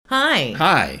Hi.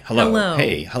 Hi. Hello. Hello.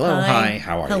 Hey. Hello. Hi.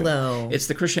 How are you? Hello. It's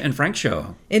the Krisha and Frank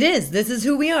Show. It is. This is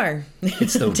who we are.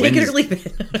 It's the Take it or leave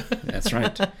it. That's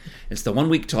right. It's the 1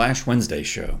 week till Ash Wednesday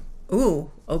show. Ooh,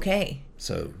 okay.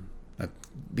 So,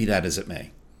 be that as it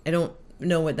may. I don't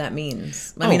know what that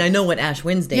means. I mean, I know what Ash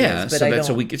Wednesday Yeah, is, but so I that's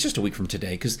don't. a week. It's just a week from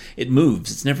today because it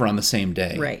moves. It's never on the same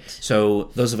day. Right.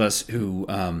 So those of us who,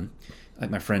 like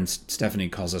my friend Stephanie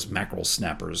calls us mackerel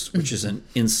snappers, which is an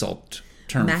insult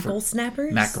term Mackerel for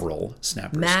snappers? mackerel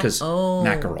snappers.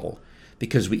 Mackerel,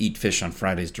 because we eat fish on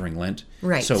Fridays during Lent.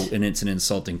 Right. So, and it's an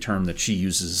insulting term that she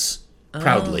uses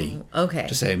proudly. Okay.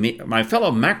 To say, my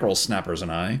fellow mackerel snappers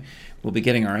and I will be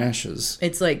getting our ashes.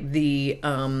 It's like the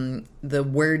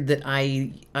word that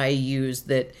I use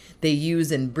that they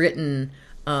use in Britain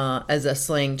as a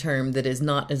slang term that is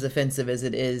not as offensive as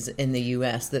it is in the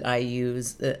U.S. that I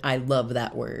use. I love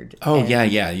that word. Oh, And-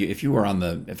 yeah. If you were on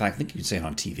in fact, I think you could say it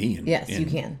on TV in, Yes, you in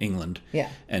can. England. Yeah.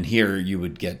 And here you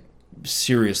would get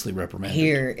seriously reprimanded.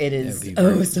 Here it is It'd be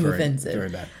very, so very, offensive. Very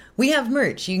bad. We have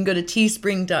merch. You can go to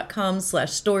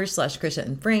teespring.com/store/Krisha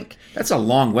and Frank. That's a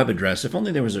long web address. If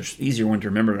only there was an easier one to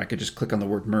remember, I could just click on the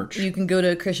word merch. You can go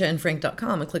to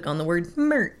krishaandfrank.com and click on the word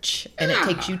merch, and it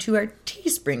takes you to our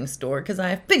Teespring store because I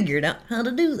have figured out how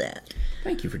to do that.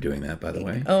 Thank you for doing that, by the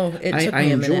way. Oh, it took I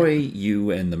me a enjoy minute.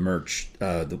 you and the merch,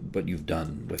 what you've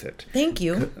done with it. Thank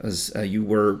you. Because you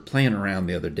were playing around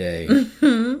the other day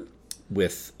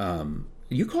with,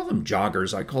 you call them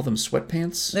joggers, I call them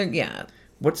sweatpants. Yeah,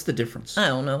 What's the difference? I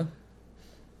don't know.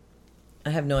 I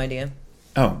have no idea.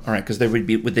 Oh, all right, because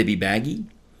would they be baggy?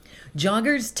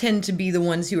 Joggers tend to be the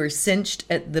ones who are cinched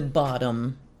at the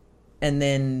bottom, and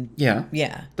then Yeah.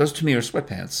 yeah. Those to me are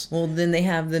sweatpants. Well, then they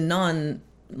have the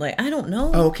I don't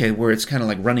know. Oh, okay, where it's kind of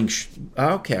like running.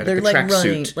 Okay, They're like a like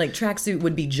running. tracksuit. Like tracksuit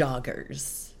would be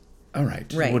joggers. All right.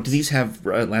 Right. Well, do these have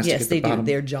elastic Yes, at the they bottom?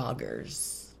 do. They're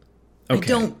joggers.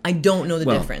 Okay. I don't know the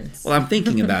difference. Well, I'm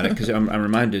thinking about it because I'm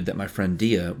reminded that my friend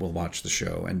Dia will watch the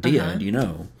show. And Dia, do you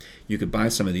know, you could buy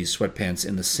some of these sweatpants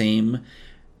in the same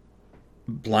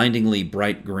blindingly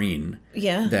bright green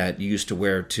that you used to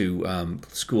wear to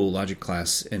school logic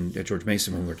class at George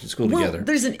Mason when we were to school together.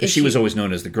 There's an 'Cause she issue. was always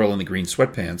known as the girl in the green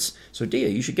sweatpants. So Dia,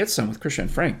 you should get some with Krisha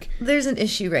and Frank. There's an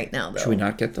issue right now, though. Should we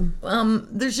not get them?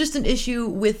 There's just an issue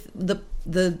with the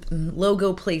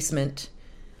logo placement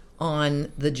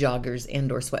on the joggers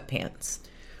and or sweatpants.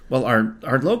 Well, our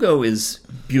logo is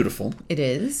beautiful. It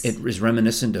is. It is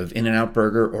reminiscent of In-N-Out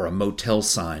Burger or a motel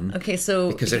sign. Okay,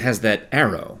 so Because it has that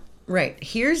arrow. right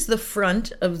here's the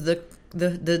front of the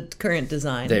current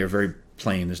design, They are very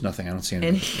plain. There's nothing. I don't see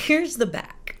anything. and here's the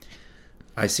back.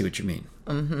 I see what you mean.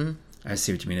 Mm-hmm. I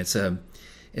see what you mean. It's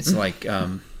like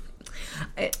I'm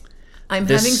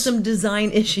This- having some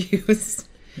design issues.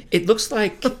 it looks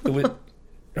like.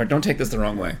 Or don't take this the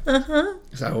wrong way.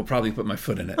 Because I will probably put my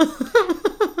foot in it.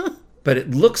 But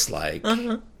it looks like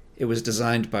it was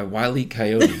designed by Wile E.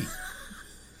 Coyote,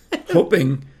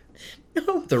 hoping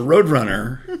the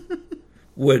Roadrunner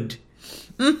would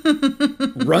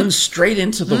run straight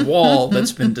into the wall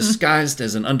that's been disguised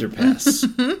as an underpass.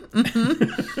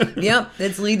 Yep,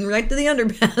 it's leading right to the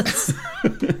underpass.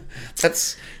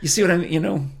 You see what I mean? You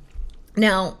know.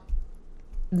 Now,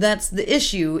 that's the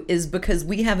issue, is because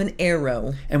we have an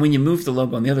arrow. And when you move the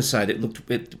logo on the other side, it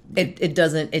It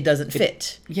doesn't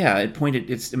fit. yeah, it pointed.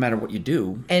 It's no matter what you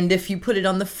do, And if you put it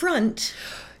on the front,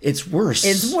 it's worse.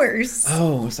 it's worse.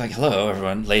 Oh, it's like, hello,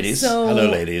 everyone, ladies. So, hello,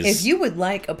 ladies. if you would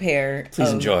like a pair Please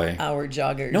of enjoy. our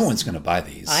joggers, No one's going to buy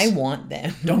these. I want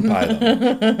them. Don't buy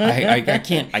them. I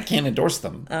can't endorse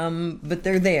them. But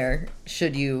they're there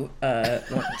should you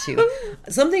want to.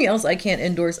 Something else I can't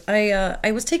endorse.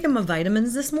 I was taking my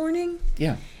vitamins this morning,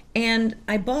 Yeah. and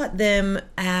I bought them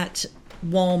at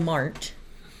Walmart.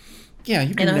 Yeah, you've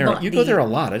And been I there. bought You go there a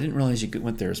lot. I didn't realize you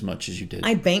went there as much as you did.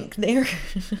 I bank there.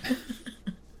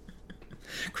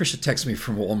 Krisha texts me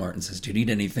from Walmart and says, "Do you need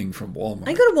anything from Walmart?"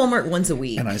 I go to Walmart once a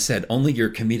week. And I said, "Only your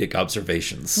comedic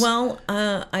observations." Well,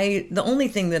 the only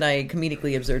thing that I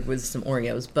comedically observed was some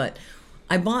Oreos, but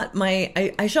I bought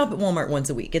I shop at Walmart once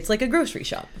a week. It's like a grocery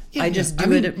shop. Yeah, I just yeah.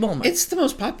 do I mean, it at Walmart. It's the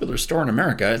most popular store in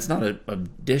America. It's not a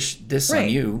diss on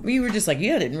you. You were just like,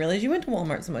 yeah, I didn't realize you went to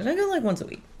Walmart so much. I go like once a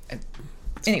week.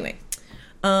 Anyway,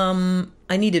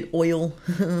 I needed oil.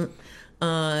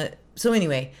 So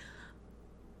anyway,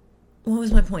 what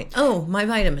was my point? Oh, my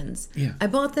vitamins. Yeah. I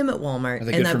bought them at Walmart. Are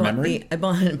they good for memory?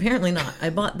 Apparently not. I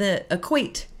bought the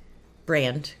Equate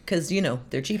brand because,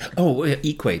 they're cheaper. Oh,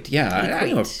 Equate. Yeah,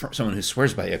 I know Equate. someone who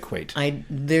swears by Equate.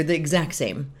 They're the exact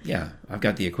same. Yeah, I've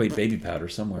got the Equate baby powder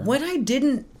somewhere. What I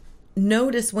didn't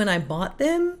notice when I bought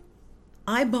them,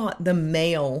 I bought the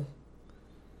male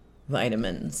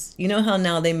vitamins. You know how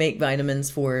now they make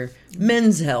vitamins for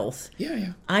men's health?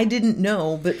 Yeah. I didn't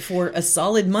know, but for a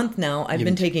solid month now, I've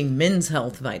been taking men's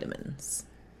health vitamins.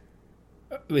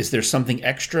 Is there something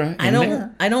extra in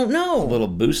there? I don't know. A little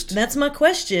boost? That's my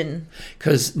question.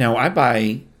 Because now I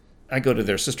go to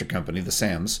their sister company, the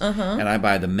Sam's, and I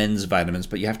buy the men's vitamins,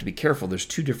 but you have to be careful. There's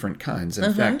two different kinds.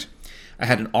 In fact, I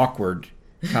had an awkward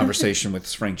conversation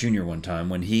with Frank Jr. one time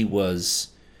when he was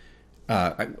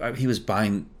he was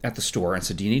buying at the store. I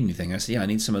said, "Do you need anything?" I said, "Yeah, I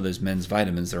need some of those men's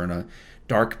vitamins. They're in a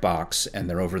dark box, and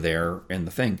they're over there in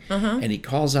the thing." And he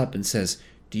calls up and says,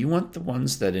 "Do you want the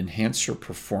ones that enhance your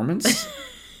performance?"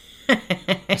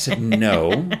 I said,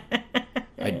 "No,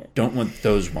 I don't want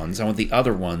those ones. I want the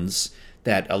other ones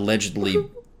that allegedly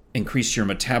increase your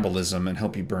metabolism and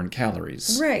help you burn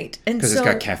calories." Right. And because it's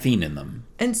got caffeine in them.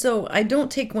 And so I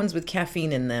don't take ones with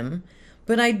caffeine in them,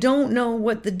 but I don't know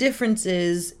what the difference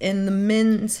is in the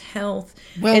men's health.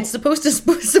 Well, it's supposed to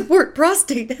support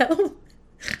prostate health.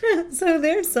 So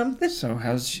there's something. So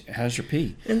how's your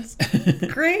pee? It's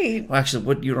great. Well, actually,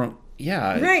 what you don't...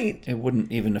 Yeah. Right. It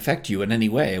wouldn't even affect you in any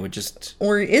way. It would just...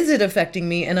 Or is it affecting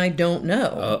me and I don't know?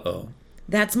 Uh-oh.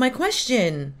 That's my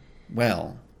question.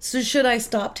 Well... So should I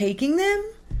stop taking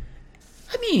them?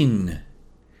 I mean,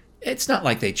 it's not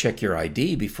like they check your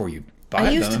ID before you buy them.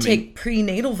 I used to take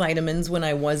prenatal vitamins when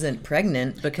I wasn't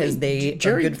pregnant because they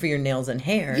are good for your nails and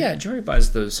hair. Yeah, Jerry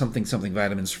buys the something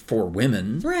vitamins for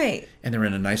women. Right. And they're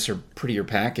in a nicer, prettier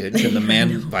package. And the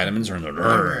man vitamins are in the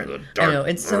dark. I know,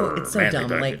 it's so dumb.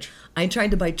 Package. Like, I tried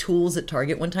to buy tools at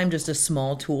Target one time, just a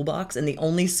small toolbox, and the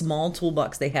only small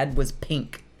toolbox they had was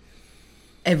pink.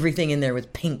 Everything in there was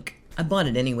pink. I bought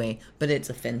it anyway, but it's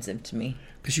offensive to me.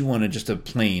 Because you wanted just a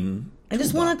plain I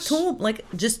just want a tool, like,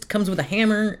 just comes with a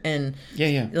hammer and,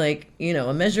 like, you know,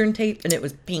 a measuring tape, and it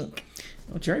was pink.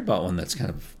 Well, Jerry bought one that's kind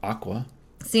of aqua.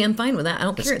 See, I'm fine with that. I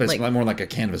don't care. It's more like a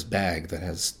canvas bag that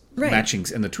has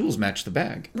matchings, and the tools match the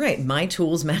bag. Right, my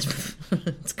tools match.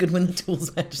 It's good when the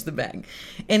tools match the bag.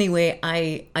 Anyway,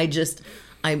 I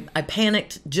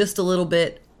panicked just a little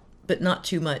bit, but not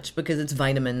too much, because it's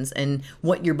vitamins, and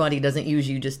what your body doesn't use,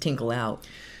 you just tinkle out.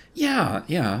 Yeah.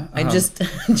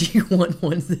 Do you want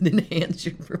ones that enhance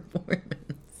your performance?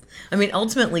 I mean,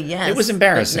 ultimately, yes. It was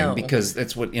embarrassing because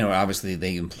that's what, obviously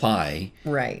they imply,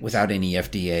 right, without any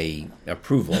FDA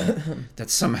approval, that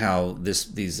somehow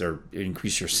these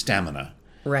increase your stamina.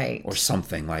 Right. Or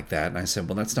something like that. And I said,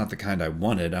 well, that's not the kind I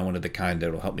wanted. I wanted the kind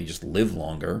that will help me just live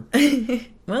longer.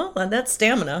 Well, that's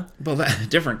stamina. Well,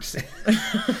 different.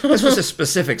 This was a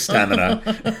specific stamina.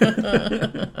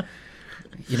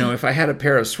 If I had a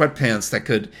pair of sweatpants that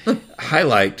could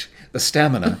highlight the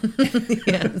stamina.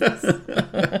 Yes.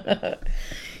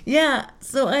 Yeah,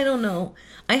 so I don't know.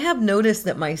 I have noticed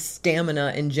that my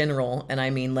stamina in general, and I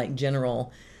mean like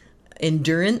general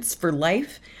endurance for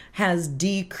life, has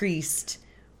decreased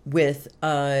with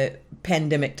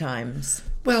pandemic times.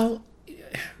 Well,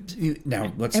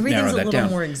 now let's Everything's narrow that a little down.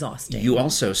 More exhausting. You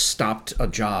also stopped a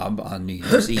job on New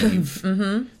Year's Eve.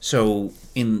 Mm-hmm. So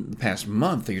in the past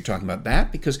month, are you talking about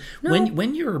that? Because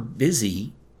when you're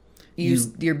busy,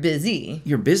 you're busy.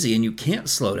 You're busy, and you can't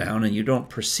slow down, and you don't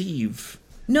perceive.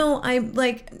 In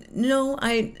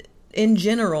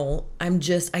general, I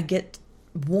get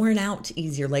worn out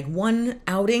easier. Like one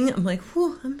outing, I'm like,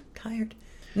 whew, I'm tired.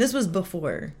 And this was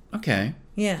before. Okay.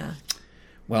 Yeah.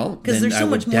 Well, because there's so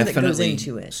much more that goes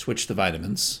into it. Switch the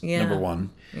vitamins. Yeah. Number one.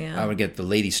 Yeah. I would get the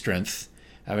lady strength.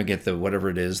 I would get the whatever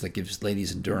it is that gives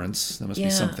ladies endurance. There must be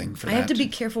something for that. I have to be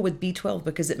careful with B12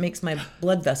 because it makes my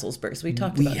blood vessels burst. We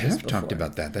talked about this before. We have talked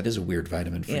about that. That is a weird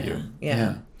vitamin for you.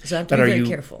 Yeah. So I have to be very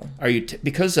careful. Are you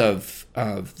because of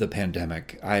the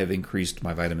pandemic? I have increased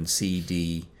my vitamin C,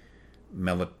 D,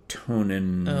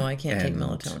 melatonin. Oh, I can't take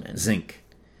melatonin. Zinc.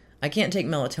 I can't take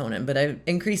melatonin, but I've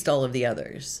increased all of the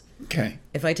others. Okay.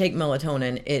 If I take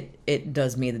melatonin, it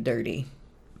does me the dirty.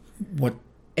 What?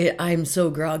 I'm so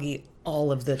groggy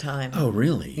all of the time. Oh,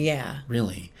 really? Yeah.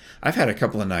 Really? I've had a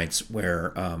couple of nights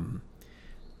where, I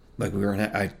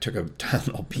took a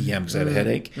Tylenol PM because I had a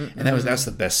headache, and that's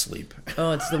the best sleep.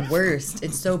 Oh, it's the worst.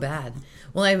 It's so bad.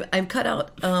 Well, I've cut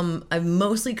out. I've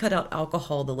mostly cut out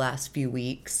alcohol the last few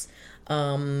weeks.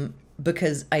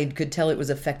 Because I could tell it was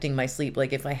affecting my sleep,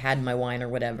 like if I had my wine or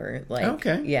whatever.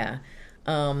 Okay. Yeah.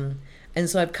 And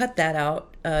so I've cut that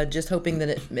out, just hoping that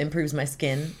it improves my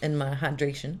skin and my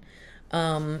hydration.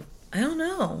 I don't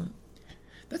know.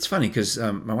 That's funny because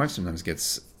my wife sometimes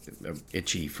gets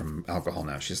itchy from alcohol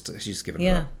now. She's given it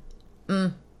up.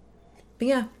 But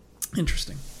yeah.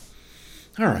 Interesting.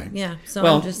 All right. Yeah. So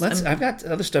well, I'm I've got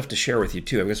other stuff to share with you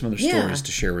too. I've got some other stories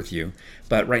to share with you.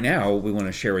 But right now, we want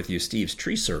to share with you Steve's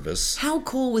tree service. How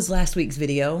cool was last week's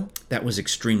video? That was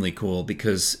extremely cool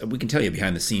because we can tell you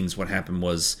behind the scenes what happened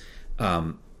was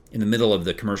in the middle of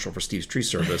the commercial for Steve's tree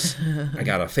service, I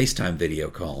got a FaceTime video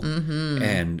call,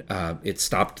 and it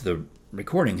stopped the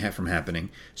recording from happening,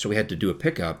 so we had to do a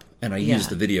pickup, and I used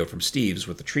the video from Steve's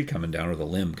with the tree coming down or the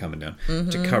limb coming down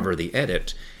to cover the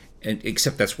edit. And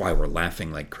except that's why we're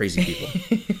laughing like crazy people.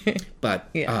 But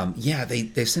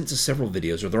they sent us several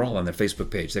videos, or they're all on their Facebook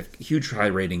page. They have huge high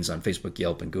ratings on Facebook,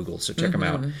 Yelp, and Google, so check them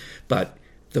out. But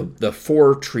the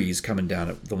 4 trees coming down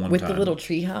at the one with time. the little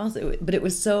tree house, but it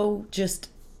was so just.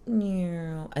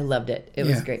 I loved it. It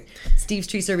was great. Steve's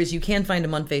Tree Service. You can find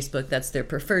them on Facebook. That's their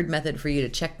preferred method for you to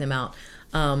check them out.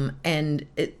 And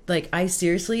it I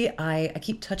seriously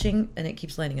keep touching and it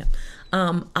keeps lighting up.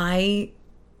 I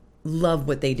love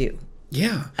what they do.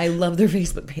 Yeah. I love their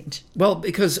Facebook page. Well,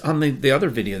 because on the other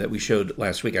video that we showed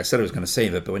last week, I said I was going to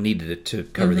save it, but I needed it to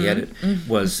cover the edit,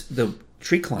 was the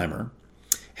tree climber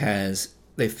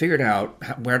they figured out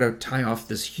where to tie off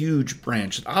this huge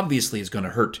branch that obviously is going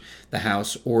to hurt the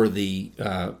house or the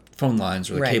phone lines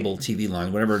or the cable TV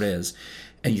line, whatever it is.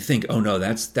 And you think, oh no,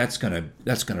 that's gonna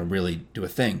really do a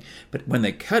thing. But when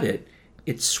they cut it,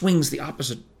 it swings the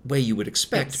opposite way you would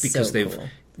expect because they've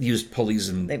used pulleys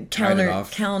and tied it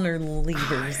off. Counter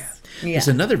levers. There's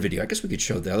another video. I guess we could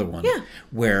show the other one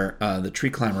where the tree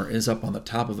climber is up on the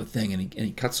top of a thing and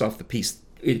he cuts off the piece.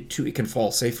 It can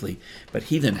fall safely, but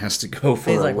he then has to go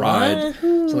for a ride.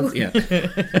 So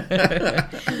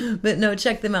But no,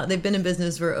 check them out. They've been in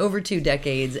business for over 2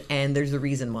 decades, and there's a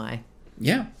reason why.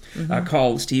 Yeah.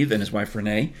 Call Steve and his wife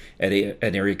Renee at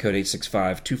area code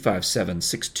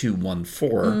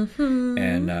 865-257-6214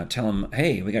 and tell them,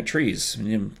 hey, we got trees. We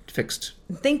need them fixed.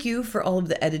 Thank you for all of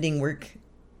the editing work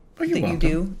that you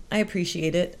do. I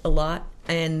appreciate it a lot.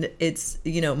 And it's,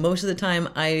 most of the time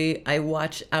I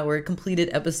watch our completed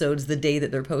episodes the day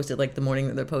that they're posted, like the morning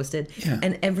that they're posted. Yeah.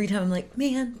 And every time I'm like,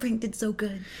 man, Frank did so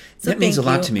good. So that means a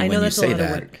lot to me when you say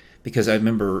that. Because I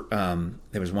remember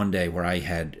there was one day where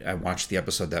I watched the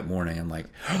episode that morning. I'm like,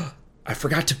 oh, I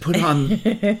forgot to put on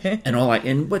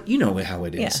and what you know how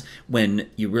it is when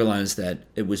you realize that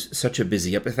it was such a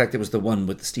busy episode. In fact, it was the one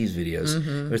with the Steve's videos.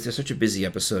 It was such a busy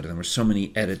episode, and there were so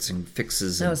many edits and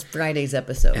fixes. That was Friday's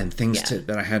episode, and things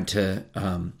that I had to.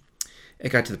 It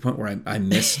got to the point where I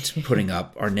missed putting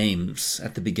up our names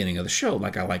at the beginning of the show,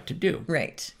 like I like to do.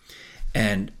 Right.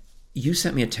 And you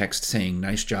sent me a text saying,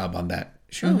 "Nice job on that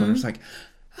show," and I was like,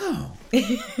 "Oh,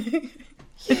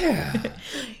 yeah,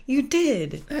 you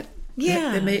did."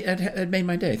 It made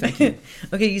my day. Thank you.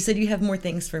 Okay, you said you have more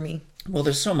things for me. Well,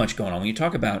 there's so much going on. When you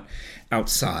talk about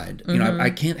outside, I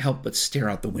can't help but stare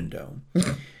out the window.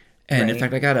 And in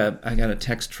fact, I got a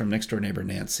text from next door neighbor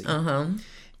Nancy. And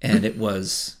it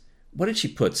was, what did she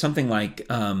put? Something like,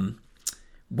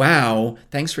 wow,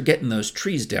 thanks for getting those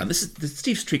trees down. This is the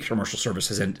Steve's Tree Commercial Service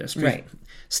has ended. Right.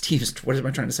 Steve's, what am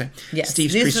I trying to say? Yes.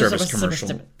 Steve's Tree Service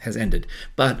commercial has ended.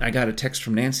 But I got a text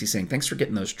from Nancy saying, thanks for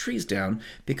getting those trees down,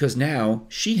 because now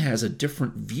she has a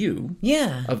different view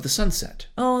of the sunset.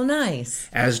 Oh, nice.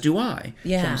 As do I.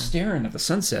 Yeah. So I'm staring at the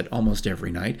sunset almost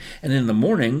every night. And then in the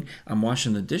morning, I'm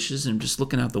washing the dishes and I'm just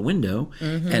looking out the window.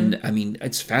 And I mean,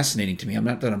 it's fascinating to me. I'm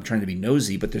not that I'm trying to be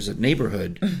nosy, but there's a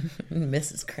neighborhood.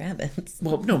 Mrs. Kravitz.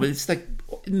 Well, no, but it's like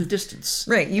in the distance.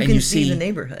 Right. You can see the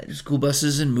neighborhood. School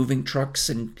buses and moving trucks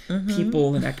and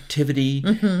people and activity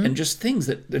and just things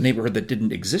that the neighborhood that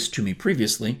didn't exist to me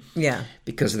previously. Yeah.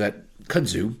 Because of that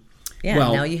kudzu. Yeah,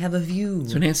 well, now you have a view.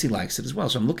 So Nancy likes it as well.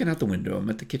 So I'm looking out the window. I'm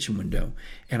at the kitchen window.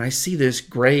 And I see this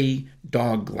gray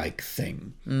dog-like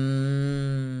thing.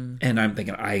 And I'm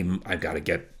thinking, I've got to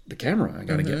get the camera. I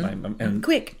got to get my... And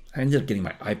quick. I ended up getting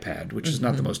my iPad, which is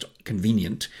not the most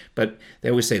convenient. But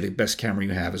they always say the best camera you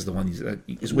have is the one that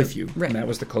is with you. Right. And that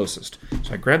was the closest.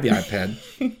 So I grabbed the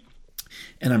iPad.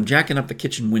 And I'm jacking up the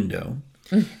kitchen window.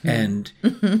 And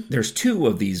there's 2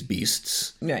 of these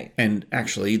beasts. Right. And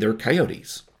actually, they're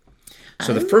coyotes.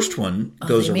 So the first one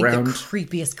goes around the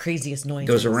creepiest, craziest noises.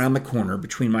 Goes around the corner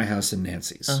between my house and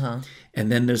Nancy's.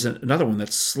 And then there's another one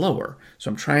that's slower. So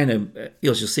I'm trying to,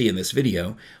 you'll see in this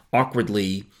video,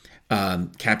 awkwardly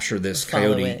capture this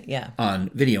coyote on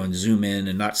video and zoom in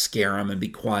and not scare him and be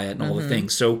quiet and all the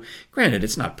things. So granted,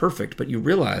 it's not perfect, but I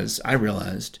realized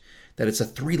that it's a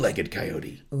 3-legged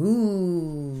coyote.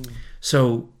 Ooh.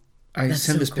 So I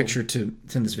send this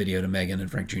video to Megan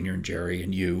and Frank Jr. and Jerry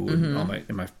and you and all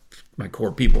my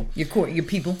core people. Your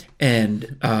people.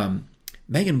 And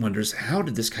Megan wonders, how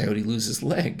did this coyote lose his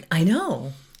leg? I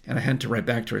know. And I had to write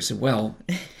back to her. I said, well,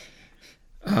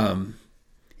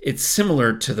 It's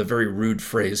similar to the very rude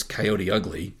phrase "coyote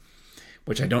ugly,"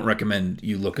 which I don't recommend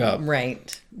you look up.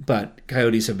 Right. But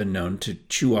coyotes have been known to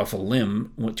chew off a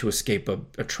limb to escape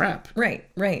a trap. Right.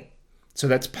 So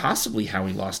that's possibly how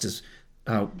he lost his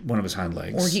one of his hind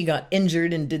legs. Or he got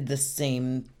injured and did the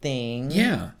same thing.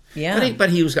 Yeah. Yeah.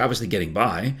 But he was obviously getting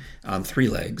by on 3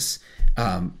 legs.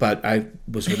 But I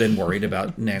was then worried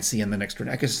about Nancy and the next door.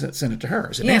 I could send it to her.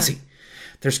 I said, Yeah. Nancy,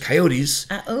 there's coyotes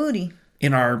Odie.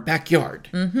 in our backyard.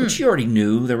 Which she already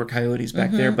knew there were coyotes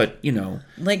back there, but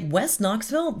Like West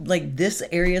Knoxville, like this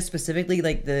area specifically,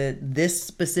 like this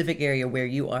specific area where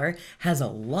you are, has a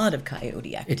lot of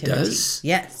coyote activity. It does?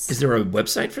 Yes. Is there a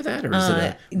website for that, or is it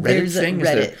a Reddit there's a thing?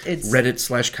 Reddit. Is there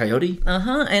Reddit/coyote?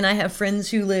 And I have friends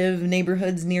who live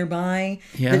neighborhoods nearby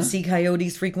Yeah? that see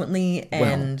coyotes frequently,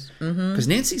 and Because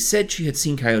Nancy said she had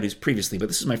seen coyotes previously, but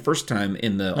this is my first time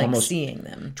in the like almost seeing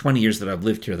them. 20 years that I've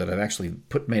lived here that I've actually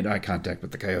made eye contact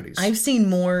with the coyotes. I've seen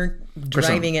more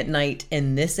driving at night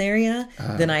in this area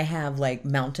than I have like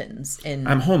mountains. And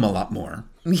I'm home a lot more.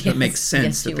 Yes, It makes sense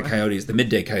yes, that you the are. coyotes, the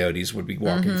midday coyotes, would be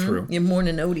walking through. your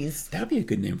morning Odies. That would be a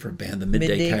good name for a band, the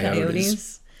Midday,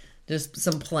 Coyotes. Just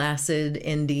some placid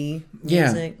indie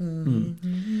Yeah.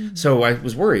 music. So I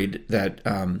was worried that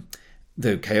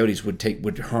the coyotes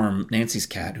would harm Nancy's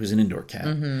cat, who's an indoor cat,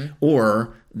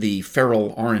 or the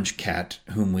feral orange cat,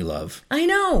 whom we love. I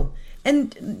know.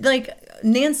 And like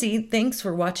Nancy, thanks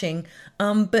for watching.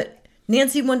 But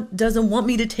Nancy doesn't want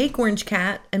me to take Orange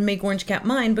Cat and make Orange Cat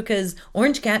mine because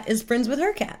Orange Cat is friends with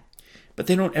her cat. But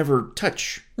they don't ever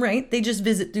touch. Right? They just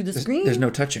visit through the screen. There's no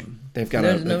touching. They've got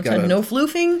There's no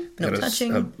floofing, no got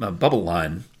touching. a bubble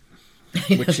line,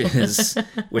 which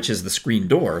is the screen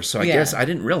door. So I Yeah. guess I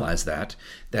didn't realize that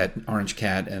Orange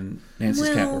Cat and Nancy's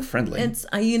cat were friendly. It's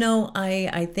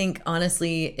I think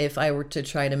honestly, if I were to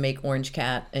try to make Orange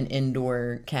Cat an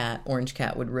indoor cat, Orange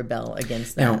Cat would rebel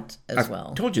against that as I've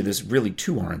well. told you there's really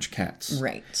 2 orange cats.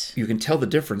 Right. You can tell the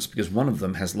difference because one of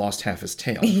them has lost half his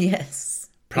tail, Yes.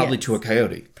 probably Yes. to a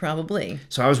coyote. Probably.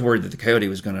 So I was worried that the coyote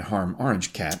was going to harm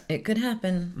Orange Cat. It could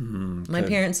happen. My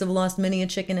parents have lost many a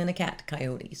chicken and a cat to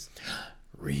coyotes.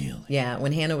 Really? Yeah,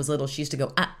 when Hannah was little, she used to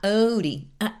go, "Ah-odie,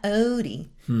 ah-odie,"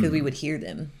 because we would hear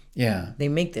them. Yeah. They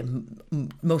make the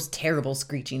most terrible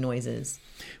screechy noises.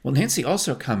 Well, Nancy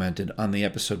also commented on the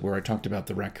episode where I talked about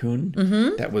the raccoon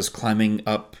that was climbing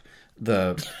up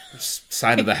the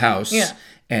side of the house. Yeah.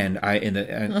 And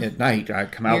at night, I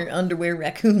come out, Your underwear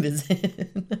raccoon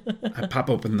visit. I pop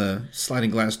open the sliding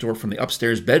glass door from the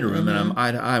upstairs bedroom, and I'm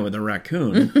eye to eye with a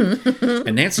raccoon.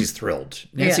 And Nancy's thrilled.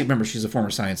 Nancy, Yeah. remember, she's a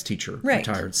former science teacher, Right.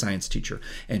 retired science teacher.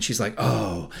 And she's like,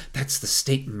 "Oh, that's the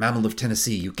state mammal of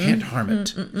Tennessee. You can't harm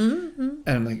it." And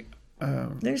I'm like,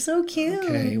 They're so cute.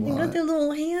 Okay, well, you got their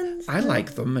little hands. I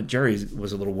like them. And Jerry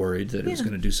was a little worried that it was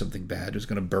going to do something bad. It was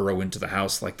going to burrow into the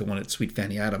house like the one at Sweet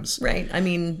Fanny Adams. Right. I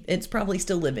mean, it's probably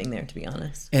still living there, to be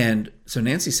honest. And so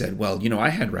Nancy said, well, I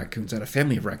had raccoons. I had a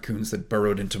family of raccoons that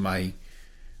burrowed into my,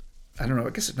 I don't know, I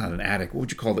guess it's not an attic. What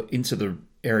would you call it? Into the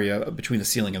area between the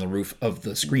ceiling and the roof of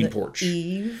the screen porch.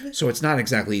 Eve. So it's not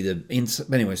exactly the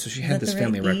inside. Anyway, so she had that this the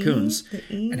family right of raccoons Eve?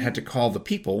 The Eve? and had to call the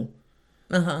people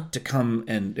to come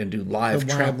and do live The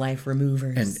trap. wildlife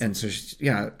removers. And so,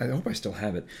 I hope I still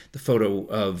have it. The photo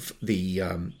of the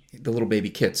little baby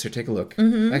kits. Here, take a look.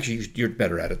 Actually, you're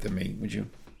better at it than me. Would you?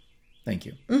 Thank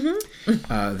you.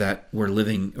 That were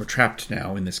living or trapped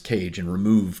now in this cage and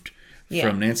removed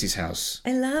from Nancy's house.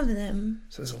 I love them.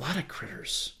 So there's a lot of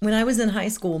critters. When I was in high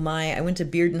school, I went to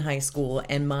Bearden High School,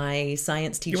 and my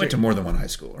science teacher. You went to more than one high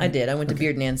school, right? I did. I went to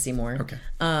Bearden and Seymour. Okay.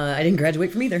 I didn't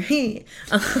graduate from either. Hey.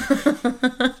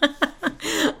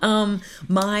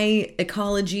 My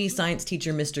ecology science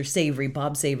teacher, Mr. Savory,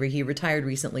 Bob Savory, he retired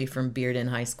recently from Bearden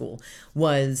High School,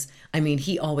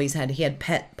 he had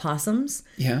pet possums.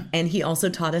 Yeah. And he also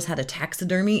taught us how to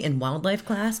taxidermy in wildlife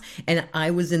class. And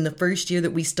I was in the first year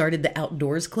that we started the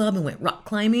outdoors club and went rock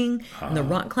climbing. In the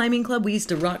rock climbing club, we used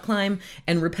to rock climb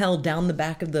and rappel down the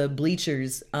back of the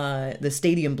bleachers, the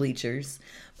stadium bleachers.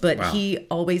 But Wow.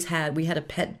 we had a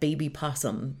pet baby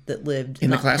possum that lived In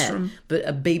the not pet, classroom? but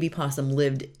a baby possum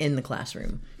lived in the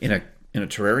classroom. In a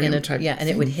terrarium type. Yeah, and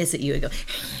it would hiss at you and go.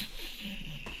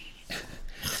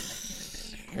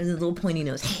 It was a little pointy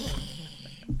nose.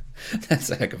 That's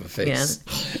a heck of a face.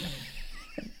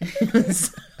 It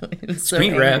was so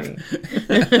Screen grab.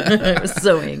 angry. I was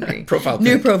so angry. Profile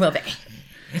New pic. profile pic.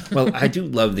 Well, I do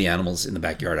love the animals in the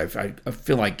backyard. I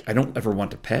feel like I don't ever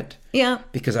want to pet. Yeah.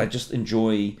 Because I just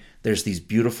enjoy. There's these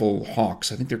beautiful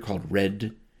hawks. I think they're called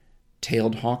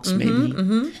red-tailed hawks,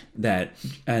 maybe. That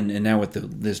and now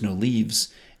there's no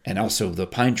leaves, And also the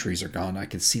pine trees are gone. I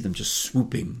could see them just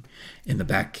swooping in the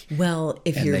back. Well,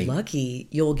 if And you're lucky,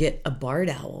 you'll get a barred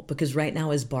owl, because right now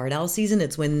is barred owl season.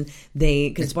 It's when they...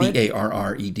 It's Barred,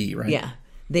 right? Yeah.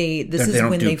 They don't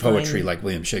when do they poetry find, like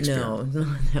William Shakespeare. No.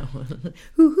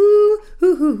 Hoo-hoo,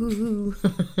 hoo-hoo,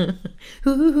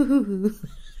 hoo-hoo,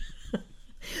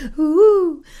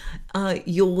 hoo-hoo.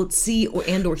 You'll see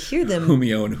or hear them.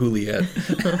 Romeo and Juliet.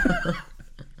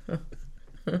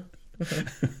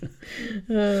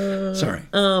 Sorry.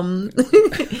 No,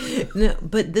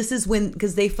 but this is when,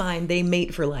 because they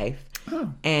mate for life.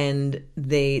 Oh. And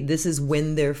this is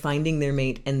when they're finding their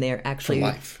mate, and they're actually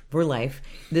for life.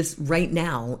 This right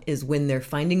now is when they're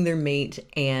finding their mate,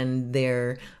 and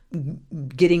they're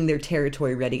getting their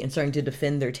territory ready and starting to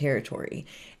defend their territory.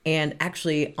 And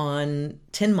actually on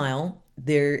 10 Mile,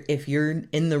 if you're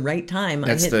in the right time,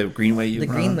 that's the Greenway the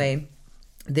Greenway.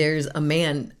 There's a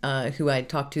man who I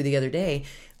talked to the other day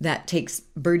that takes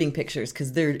birding pictures,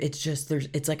 because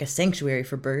it's like a sanctuary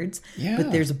for birds. Yeah.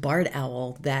 But there's a barred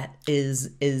owl that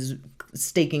is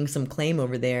staking some claim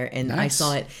over there, and Nice. I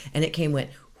saw it, and it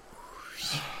went.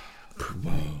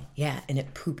 Whoa. Yeah, and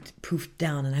it poofed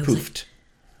down, and I was like,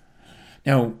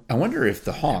 Now, I wonder if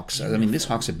the hawks, I mean, these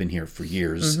hawks have been here for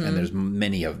years, and there's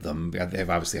many of them. They've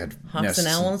obviously had hawks nests and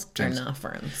owls are things. not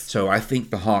friends. So I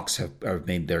think the hawks have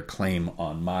made their claim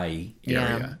on my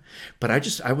area. Yeah. But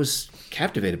I was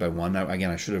captivated by one.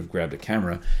 I should have grabbed a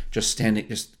camera, just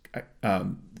standing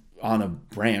on a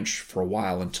branch for a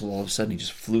while, until all of a sudden he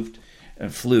just flew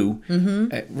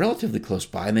relatively close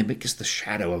by, and they make just the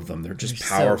shadow of them. They're just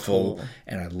powerful, so cool.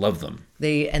 and I love them.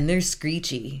 They're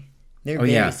screechy. They're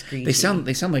very screechy. They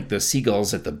sound like the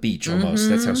seagulls at the beach almost.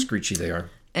 That's how screechy they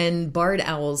are. And barred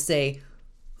owls say,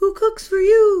 "Who cooks for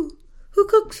you? Who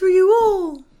cooks for you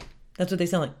all?" That's what they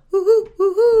sound like. Hoo hoo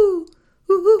hoo hoo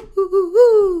hoo hoo hoo hoo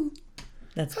hoo.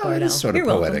 That's barred It owl. is sort of You're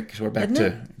poetic. welcome. So we're back Isn't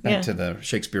to it? the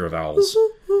Shakespeare of owls.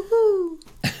 Hoo hoo hoo.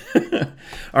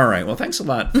 All right. Well, thanks a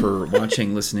lot for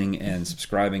watching, listening, and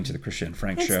subscribing to the Krisha and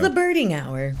Frank It's Show. the birding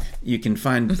hour. You can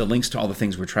find the links to all the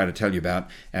things we're trying to tell you about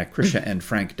at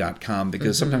krishaandfrank.com,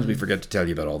 because sometimes we forget to tell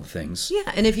you about all the things. Yeah,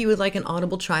 and if you would like an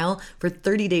Audible trial for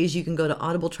 30 days, you can go to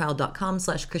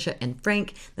audibletrial.com/Krisha and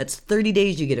Frank. That's 30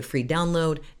 days. You get a free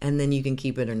download, and then you can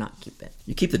keep it or not keep it.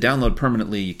 You keep the download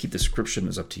permanently. You keep the subscription.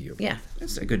 Is up to you. Yeah.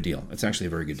 It's a good deal. It's actually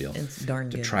a very good deal. It's darn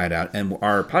to good. try it out. And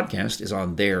our podcast is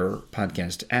on their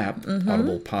podcast app,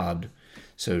 Audible Pod.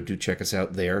 So do check us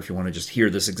out there if you want to just hear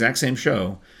this exact same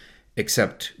show,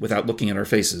 except without looking at our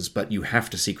faces. But you have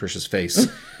to see Krisha's face,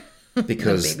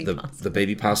 because the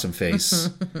baby possum face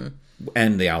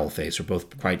and the owl face are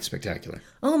both quite spectacular.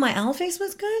 Oh, my owl face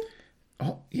was good?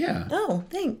 Oh yeah. Oh,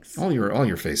 thanks. All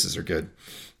your faces are good.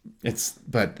 Those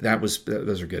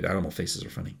are good. Animal faces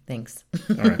are funny. Thanks.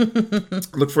 All right.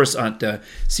 Look for us at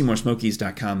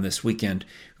SeymourSmokies.com this weekend.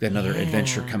 We've got another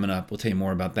adventure coming up. We'll tell you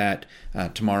more about that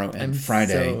tomorrow and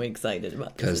Friday. I'm so excited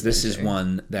about this. Because this is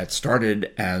one that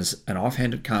started as an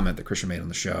offhanded comment that Krisha made on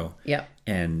the show. Yep.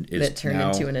 And is that turned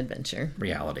now into an adventure.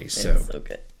 reality. It's So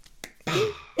good.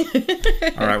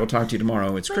 all right, we'll talk to you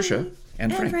tomorrow. It's Krisha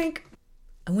and Frank.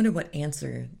 I wonder what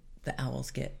answer the owls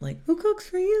get. Like, who cooks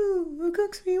for you? Who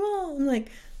cooks for you all? I'm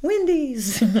like,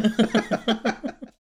 Wendy's.